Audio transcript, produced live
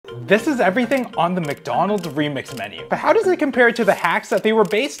This is everything on the McDonald's remix menu. But how does it compare to the hacks that they were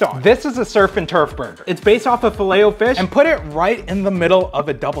based on? This is a surf and turf burger. It's based off of Filet-O-Fish and put it right in the middle of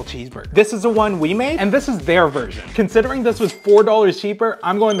a double cheeseburger. This is the one we made, and this is their version. Considering this was $4 cheaper,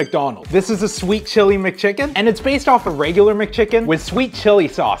 I'm going McDonald's. This is a sweet chili McChicken, and it's based off a regular McChicken with sweet chili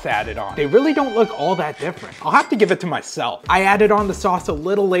sauce added on. They really don't look all that different. I'll have to give it to myself. I added on the sauce a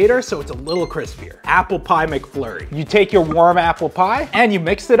little later, so it's a little crispier. Apple Pie McFlurry. You take your warm apple pie and you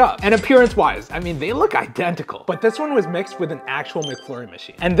mix it up. And appearance-wise, I mean, they look identical, but this one was mixed with an actual McFlurry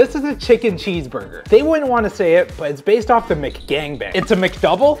machine. And this is a chicken cheeseburger. They wouldn't want to say it, but it's based off the McGangBang. It's a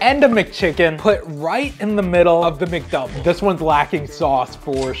McDouble and a McChicken put right in the middle of the McDouble. This one's lacking sauce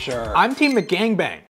for sure. I'm team McGangBang.